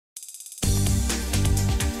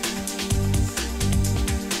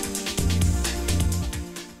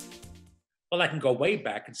Well, I can go way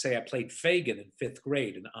back and say I played Fagin in fifth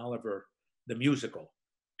grade in Oliver the Musical.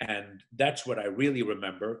 And that's what I really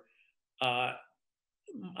remember. Uh,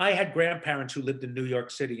 I had grandparents who lived in New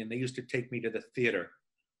York City, and they used to take me to the theater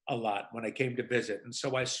a lot when I came to visit. And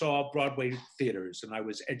so I saw Broadway theaters, and I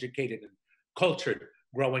was educated and cultured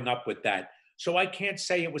growing up with that. So I can't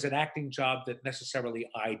say it was an acting job that necessarily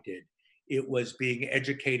I did. It was being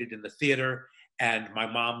educated in the theater, and my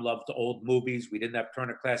mom loved the old movies. We didn't have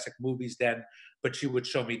Turner Classic Movies then, but she would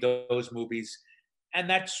show me those movies. And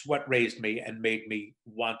that's what raised me and made me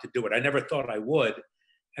want to do it. I never thought I would,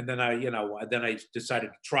 and then I decided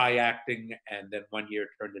to try acting, and then one year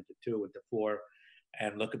turned into two, into four,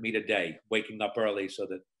 and look at me today, waking up early so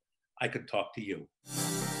that I could talk to you.